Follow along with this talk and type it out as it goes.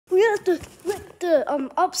have to rip the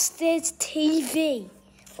upstairs TV,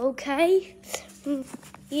 okay?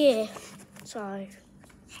 Yeah, so I've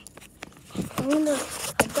done a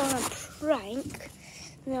prank.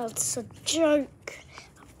 No, it's a joke.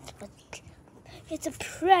 It's a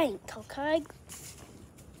prank, okay?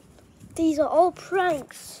 These are all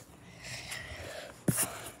pranks.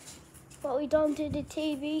 But we don't do the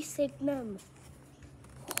TV signal.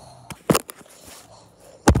 I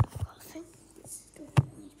think this is the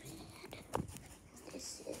iPad.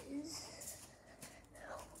 This is...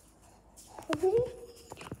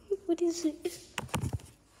 What is it?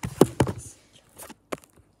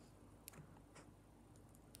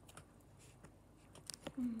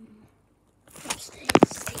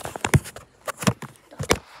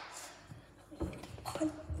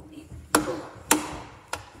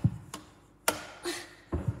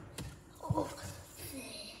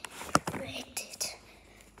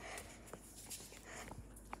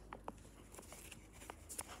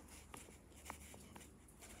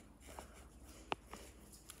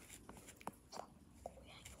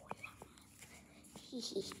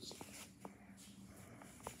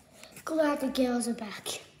 Glad the girls are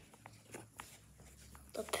back.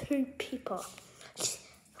 The poo people.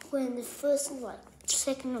 When the first and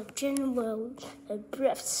second of January, her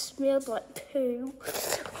breath smelled like poo.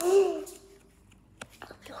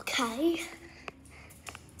 Okay.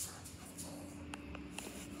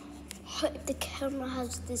 Hope the camera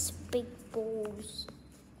has this big balls.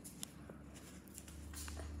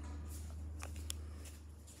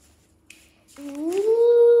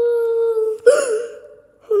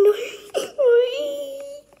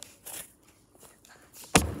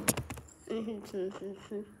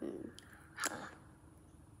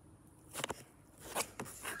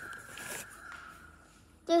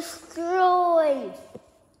 Destroyed.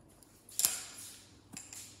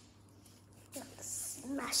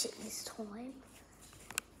 Smash it this time.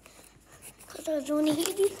 Cause I don't need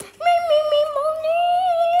it. Me, money.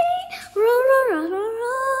 Ra, ra, ra, ra,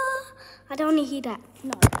 ra. I don't need to hear that.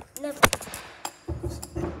 No, never.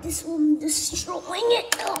 This one destroying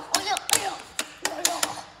it.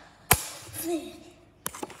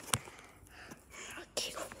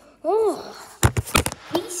 Oh,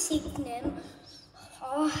 he's seeing them. I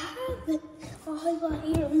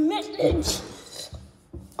hear a message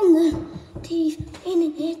on the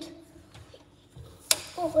internet.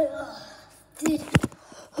 Oh, did.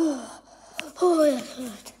 Oh, I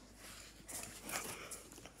heard.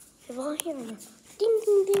 If I hear a ding,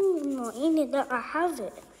 ding, ding on my internet, I have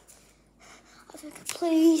it. I think,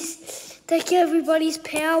 please take everybody's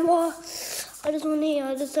power. I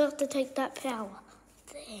just have to take that power.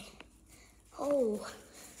 There. Oh.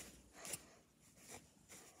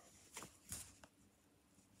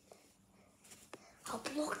 I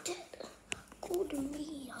blocked it. Go to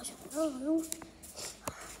me. I don't know.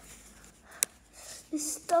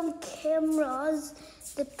 There's some cameras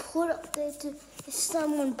they put up there to if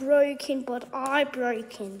someone broken, but I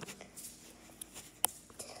broken.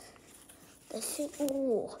 They think,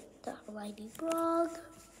 oh, that ladybug.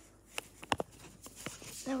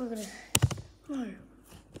 Now we're gonna, no,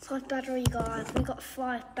 5 battery, guys. We got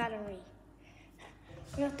 5 battery.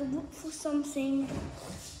 We have to look for something.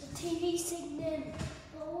 The TV signal,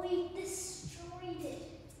 but we destroyed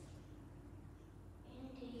it.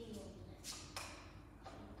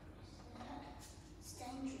 It's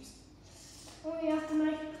dangerous. Oh, we have to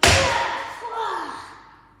make.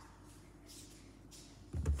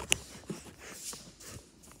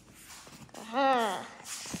 Aha!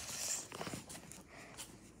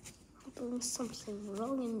 I'm doing something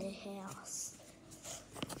wrong in the house.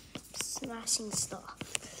 Smashing stuff.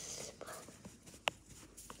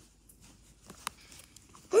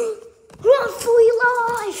 Run for your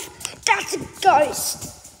life! That's a ghost!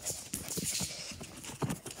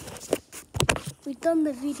 We've done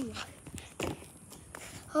the video.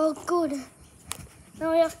 Oh, good.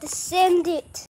 Now we have to send it.